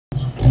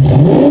And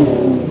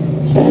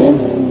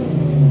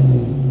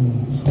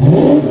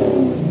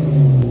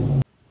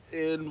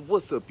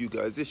what's up, you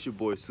guys? It's your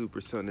boy Super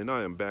Son, and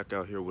I am back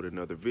out here with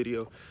another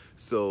video.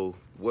 So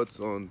what's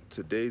on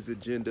today's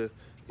agenda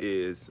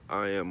is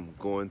I am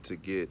going to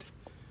get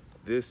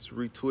this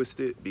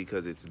retwisted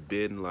because it's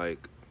been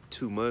like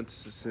 2 months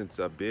since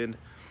I've been,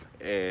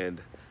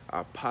 and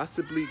I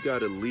possibly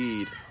got a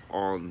lead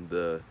on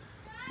the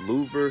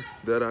louver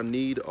that I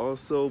need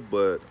also,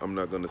 but I'm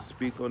not going to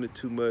speak on it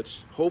too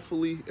much.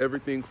 Hopefully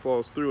everything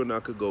falls through and I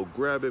could go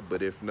grab it,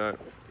 but if not,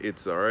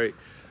 it's all right.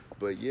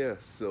 But yeah,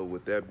 so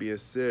with that being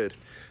said,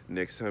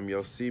 next time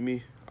y'all see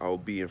me, I'll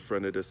be in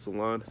front of the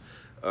salon.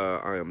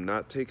 I am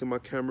not taking my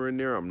camera in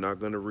there. I'm not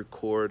going to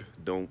record.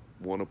 Don't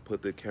want to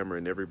put the camera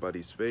in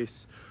everybody's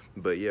face.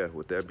 But yeah,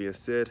 with that being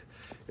said,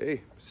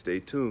 hey, stay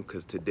tuned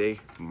because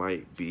today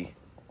might be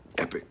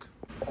epic.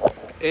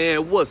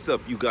 And what's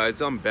up, you guys?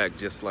 I'm back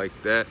just like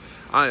that.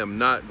 I am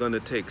not going to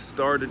take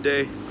Star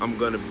today. I'm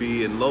going to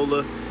be in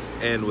Lola.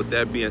 And with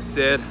that being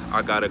said,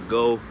 I got to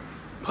go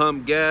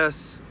pump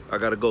gas. I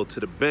gotta go to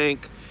the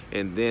bank,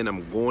 and then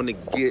I'm going to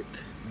get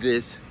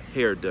this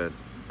hair done.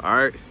 All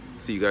right,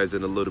 see you guys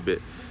in a little bit.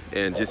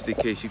 And just in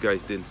case you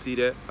guys didn't see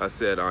that, I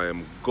said I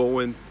am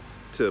going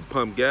to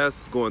pump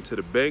gas, going to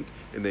the bank,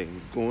 and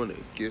then going to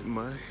get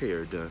my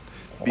hair done.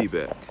 Be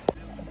back.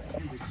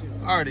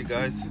 Alrighty,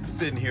 guys,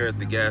 sitting here at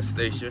the gas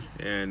station,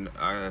 and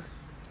I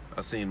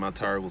seen my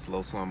tire was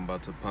low, so I'm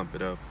about to pump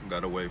it up.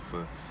 Gotta wait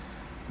for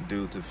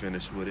dude to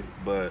finish with it.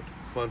 But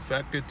fun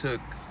fact, it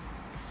took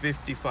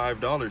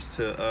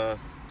 $55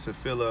 to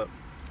fill up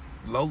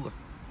Lola.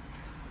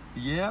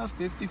 Yeah,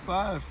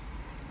 55.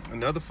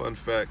 Another fun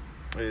fact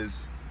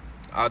is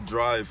I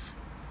drive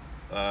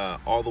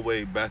all the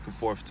way back and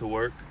forth to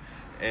work,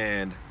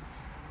 and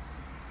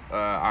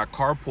I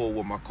carpool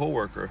with my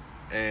coworker,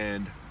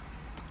 and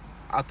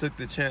I took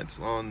the chance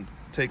on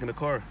taking the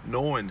car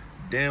knowing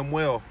damn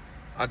well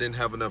I didn't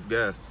have enough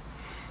gas.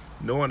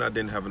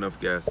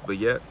 But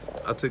yet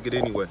I took it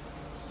anyway.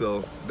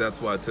 So that's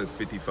why I took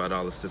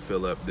 $55 to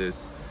fill up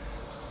this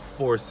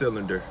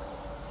 4-cylinder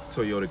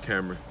Toyota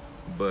Camry.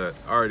 But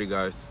alrighty,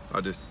 guys,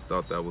 I just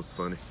thought that was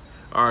funny.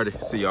 Alrighty,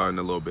 see y'all in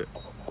a little bit.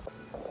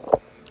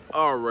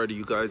 Alrighty,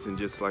 you guys, and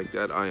just like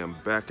that, I am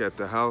back at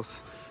the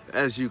house.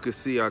 As you can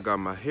see, I got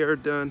my hair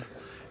done,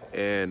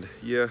 and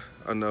yeah,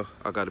 I know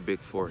I got a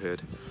big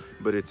forehead,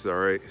 but it's all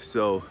right.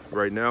 So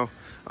right now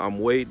I'm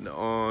waiting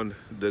on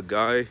the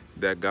guy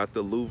that got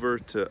the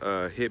louver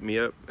to hit me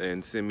up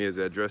and send me his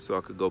address so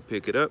I could go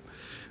pick it up.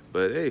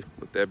 But hey,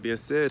 with that being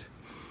said,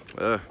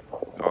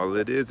 all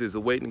it is a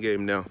waiting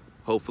game now.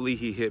 Hopefully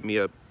he hit me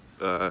up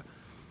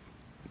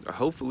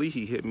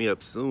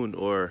soon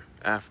or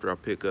after I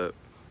pick up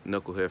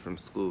Knucklehead from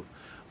school.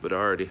 But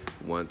already,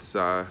 once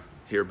I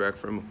hear back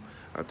from him,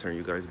 I'll turn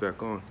you guys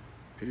back on.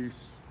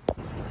 Peace.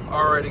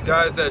 Alrighty,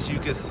 guys, as you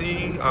can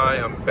see, I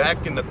am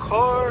back in the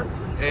car,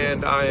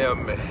 and I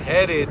am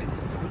headed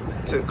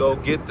to go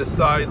get the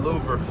side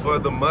louver for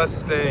the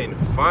Mustang,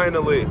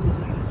 finally.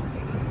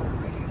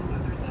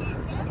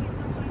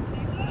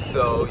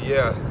 So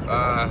yeah,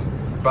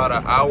 about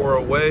an hour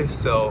away,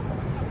 so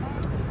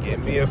give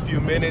me a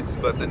few minutes,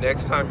 but the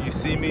next time you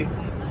see me,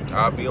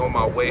 I'll be on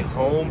my way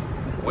home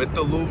with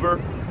the louver,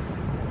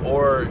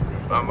 or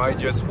I might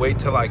just wait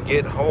till I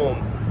get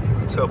home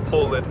to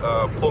pull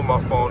my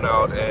phone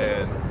out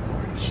and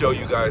show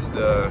you guys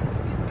the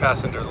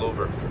passenger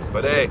louver.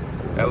 But hey,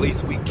 at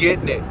least we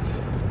getting it.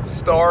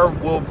 Star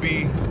will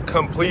be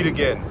complete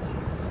again,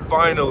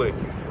 finally.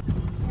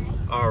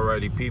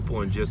 Alrighty,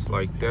 people, and just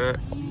like that,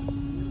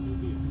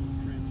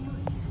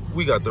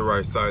 we got the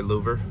right side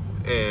louver,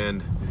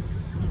 and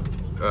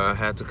I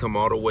had to come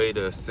all the way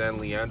to San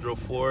Leandro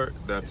for it.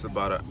 That's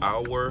about an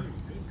hour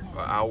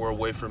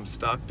away from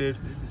Stockton,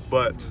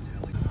 but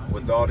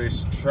with all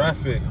this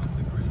traffic,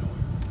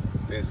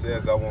 it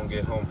says I won't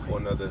get home for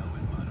another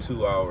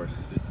 2 hours.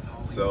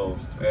 So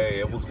hey,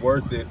 it was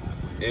worth it.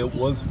 It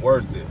was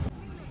worth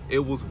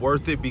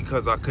it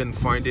because I couldn't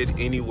find it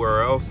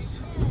anywhere else.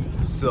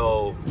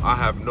 So I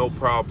have no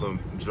problem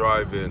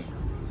driving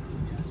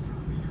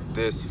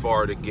this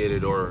far to get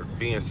it, or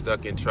being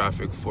stuck in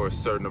traffic for a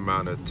certain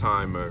amount of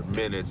time, or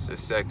minutes or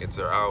seconds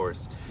or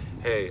hours.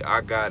 Hey,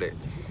 I got it.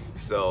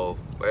 So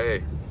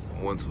hey,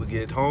 once we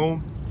get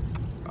home,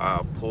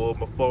 I'll pull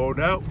my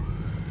phone out,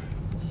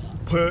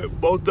 put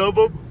both of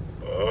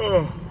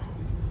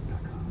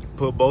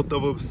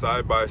them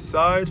side by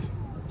side,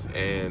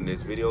 and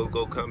this video is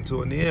gonna come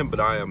to an end. But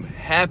I am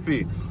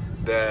happy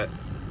that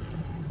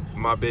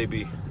my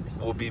baby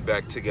will be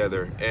back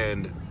together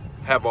and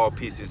have all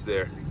pieces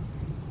there.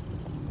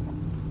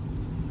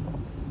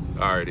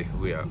 Alrighty,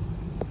 we out.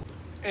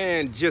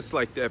 And just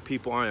like that,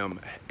 people, I am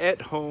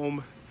at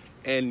home,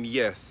 and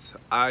yes,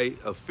 I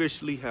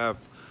officially have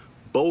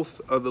both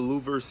of the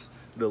louvers,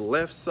 the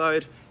left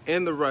side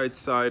and the right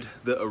side,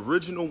 the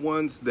original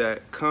ones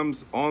that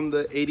comes on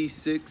the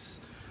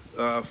 86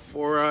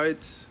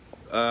 4-eyes,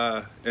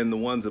 and the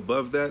ones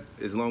above that,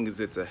 as long as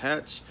it's a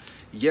hatch.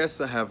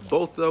 Yes, I have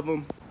both of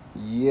them.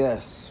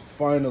 Yes,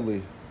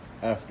 finally,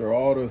 After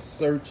all the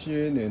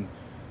searching and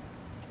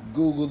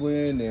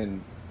Googling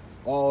and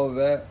all of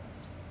that,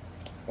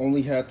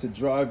 only had to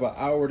drive an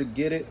hour to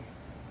get it.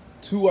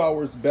 2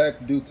 hours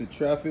back due to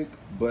traffic,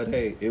 but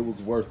hey, it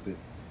was worth it.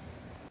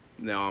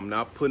 Now, I'm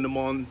not putting them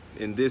on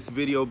in this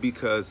video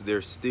because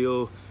there's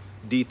still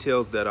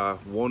details that I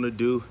want to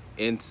do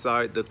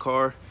inside the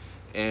car,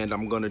 and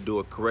I'm going to do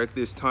it correct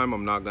this time.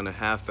 I'm not going to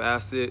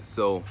half-ass it,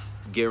 so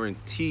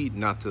guaranteed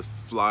not to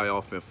fly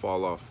off and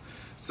fall off.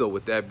 So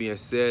with that being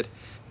said,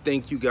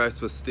 thank you guys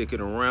for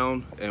sticking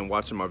around and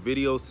watching my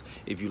videos.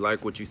 If you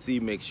like what you see,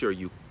 make sure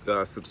you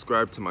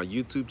subscribe to my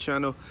YouTube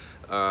channel.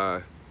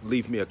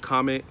 Leave me a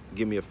comment,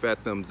 give me a fat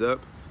thumbs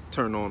up,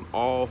 turn on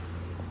all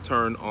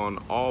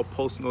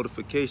post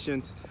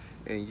notifications.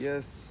 And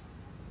yes,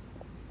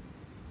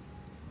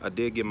 I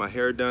did get my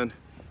hair done.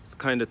 It's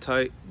kind of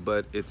tight,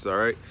 but it's all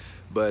right.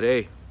 But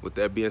hey, with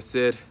that being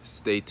said,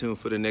 stay tuned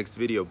for the next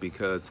video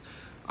because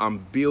I'm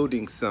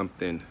building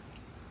something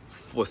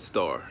for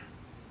Star.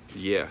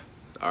 Yeah,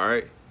 all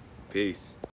right, peace.